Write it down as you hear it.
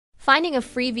finding a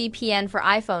free VPN for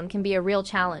iPhone can be a real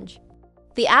challenge.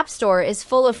 The App Store is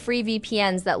full of free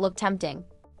VPNs that look tempting,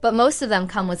 but most of them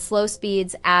come with slow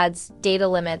speeds, ads, data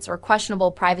limits, or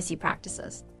questionable privacy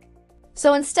practices.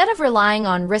 So instead of relying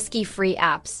on risky free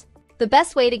apps, the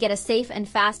best way to get a safe and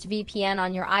fast VPN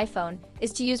on your iPhone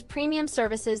is to use premium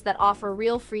services that offer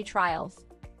real free trials.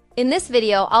 In this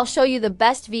video, I'll show you the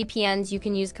best VPNs you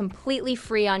can use completely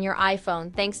free on your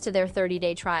iPhone thanks to their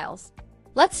 30-day trials.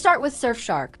 Let's start with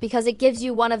Surfshark because it gives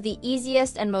you one of the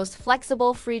easiest and most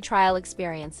flexible free trial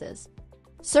experiences.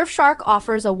 Surfshark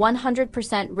offers a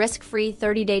 100% risk-free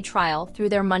 30-day trial through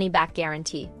their money-back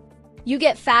guarantee. You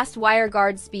get fast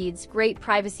WireGuard speeds, great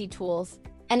privacy tools,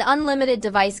 and unlimited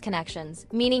device connections,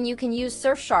 meaning you can use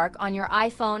Surfshark on your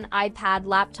iPhone, iPad,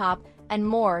 laptop, and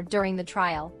more during the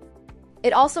trial.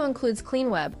 It also includes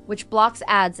CleanWeb, which blocks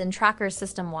ads and trackers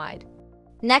system-wide.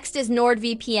 Next is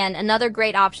NordVPN, another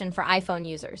great option for iPhone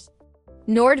users.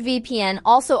 NordVPN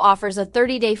also offers a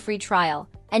 30-day free trial,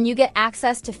 and you get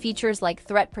access to features like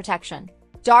threat protection,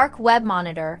 dark web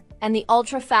monitor, and the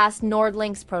ultra-fast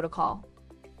NordLynx protocol.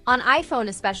 On iPhone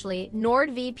especially,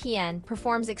 NordVPN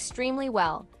performs extremely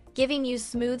well, giving you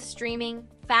smooth streaming,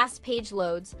 fast page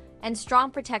loads, and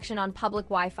strong protection on public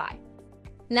Wi-Fi.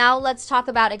 Now let's talk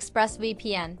about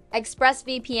ExpressVPN.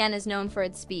 ExpressVPN is known for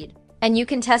its speed, and you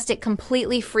can test it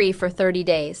completely free for 30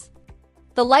 days.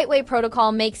 The lightweight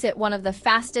protocol makes it one of the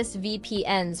fastest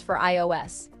VPNs for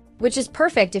iOS, which is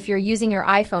perfect if you're using your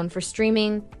iPhone for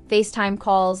streaming, FaceTime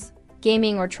calls,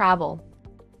 gaming, or travel.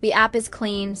 The app is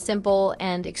clean, simple,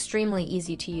 and extremely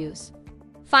easy to use.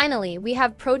 Finally, we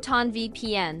have Proton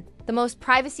VPN, the most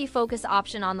privacy-focused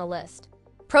option on the list.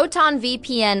 Proton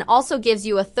VPN also gives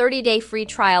you a 30-day free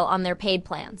trial on their paid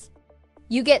plans.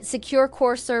 You get secure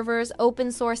core servers,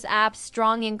 open-source apps,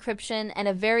 strong encryption, and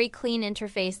a very clean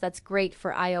interface that's great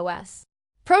for iOS.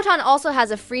 Proton also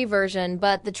has a free version,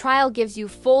 but the trial gives you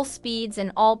full speeds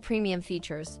and all premium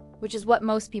features, which is what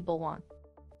most people want.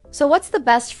 So what's the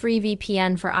best free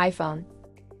VPN for iPhone?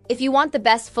 If you want the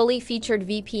best fully featured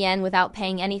VPN without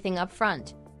paying anything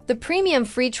upfront, the premium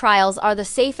free trials are the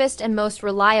safest and most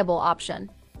reliable option.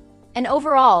 And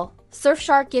overall,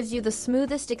 Surfshark gives you the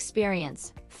smoothest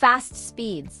experience, fast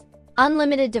speeds,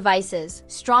 unlimited devices,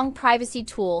 strong privacy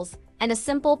tools, and a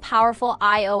simple, powerful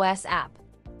iOS app.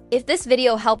 If this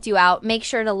video helped you out, make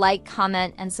sure to like,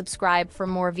 comment, and subscribe for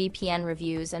more VPN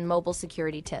reviews and mobile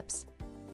security tips.